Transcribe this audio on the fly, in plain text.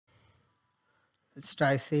Let's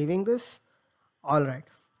try saving this. All right.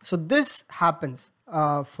 So this happens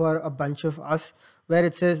for a bunch of us where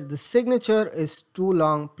it says the signature is too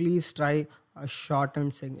long. Please try a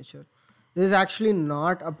shortened signature. This is actually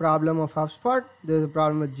not a problem of HubSpot. There's a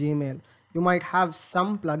problem with Gmail. You might have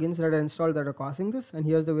some plugins that are installed that are causing this, and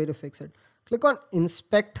here's the way to fix it. Click on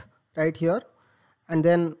inspect right here, and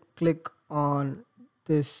then click on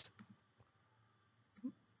this.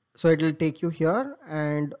 So it will take you here,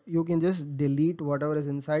 and you can just delete whatever is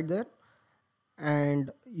inside there, and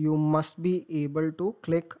you must be able to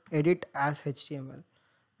click edit as HTML.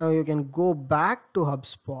 Now you can go back to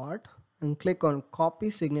HubSpot and click on copy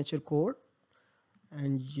signature code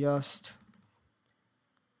and just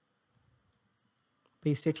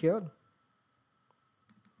paste it here.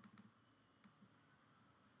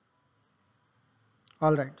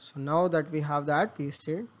 All right, so now that we have that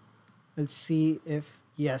pasted, let's see if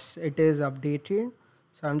yes, it is updated.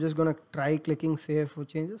 So I'm just gonna try clicking save for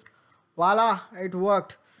changes. Voila, it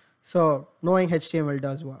worked. So knowing HTML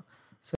does work.